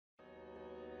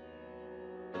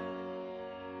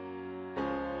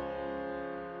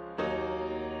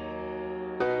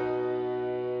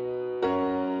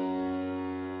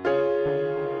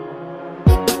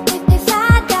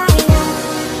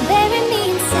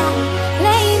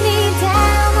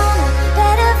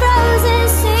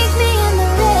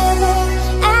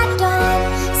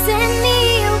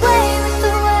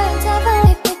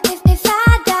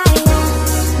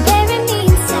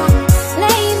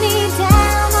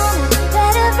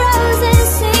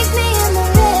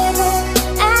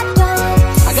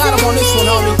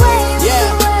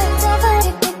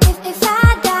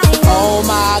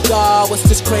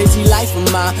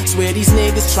mine. Swear these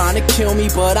niggas tryna kill me,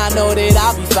 but I know that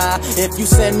I'll be fine. If you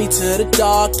send me to the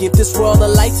dark, give this world a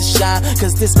light to shine,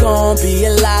 cause there's gon' be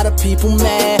a lot of people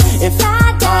mad if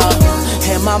I die.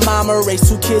 And my mama raised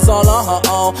 2 kids all on her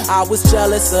own. I was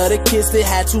jealous of the kids that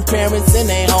had 2 parents in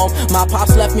their home. My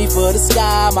pops left me for the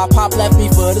sky, my pop left me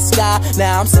for the sky.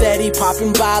 Now I'm steady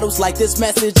popping bottles like this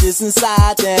message is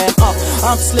inside them.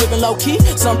 I'm just living low key,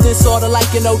 something sorta like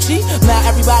an OG. Now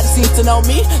everybody seems to know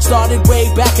me. Started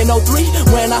way back in 03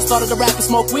 when I started to rap and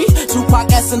smoke weed. Tupac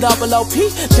S and double OP,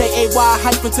 JAY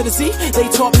hyphen to the Z. They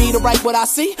taught me to write what I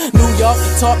see. New York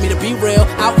taught me to be real.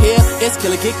 Out here it's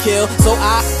kill or get killed, so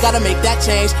I gotta make that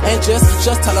change and just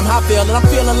tell them how I feel. And I'm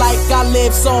feeling like I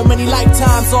lived so many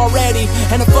lifetimes already,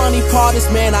 and the funny part is,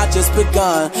 man, I just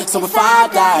begun. So if I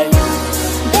die,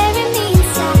 bury me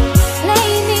inside,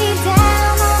 lay me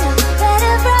down on a bed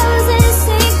of roses,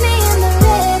 sink me in the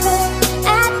river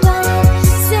at dawn,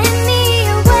 send me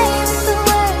away with the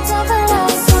words of a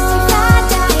love song. If I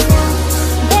die now,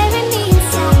 bury me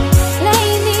inside, lay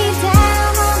me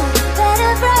down on a bed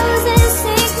of roses,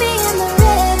 sink me in the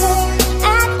river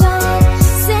at dawn,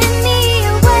 send me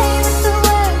away with the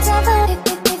words of a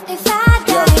if I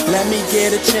die. let me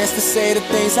get a chance to say the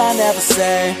things I never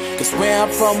say, cause where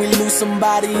I'm from we lose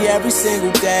somebody every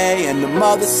single day. And the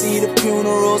mothers see the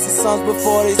funerals of sons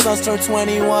before their sons turn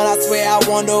 21. I swear I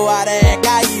wonder why the heck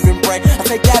I even pray. I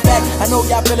take that back, I know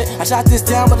y'all feel it. I shot this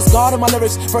down but it's gone in my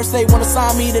lyrics. First they wanna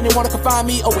sign me, then they wanna confine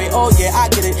me. Oh wait, oh yeah, I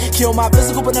get it. Kill my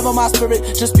physical but never my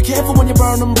spirit. Just be careful when you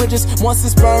burn them bridges. Once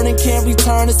it's burning, can't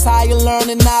return. It's how you learn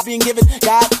and not being given.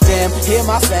 Goddamn, hear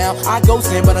my sound. I go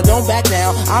in but I don't back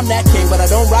down. I'm that king but I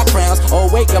don't rock crowns. Oh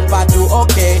wake up, I do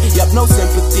okay. Yup, no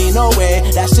sympathy, no way.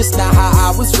 That's just not how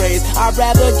I was raised. I'd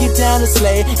rather get down and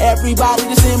slay everybody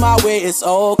that's in my way. It's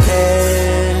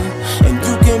okay, and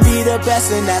you can be the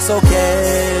best and that's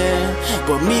okay,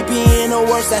 but me being the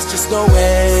worst, that's just the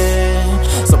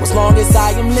way. So as long as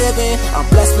I am living, I'm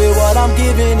blessed with what I'm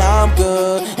giving, I'm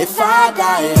good. If I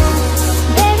die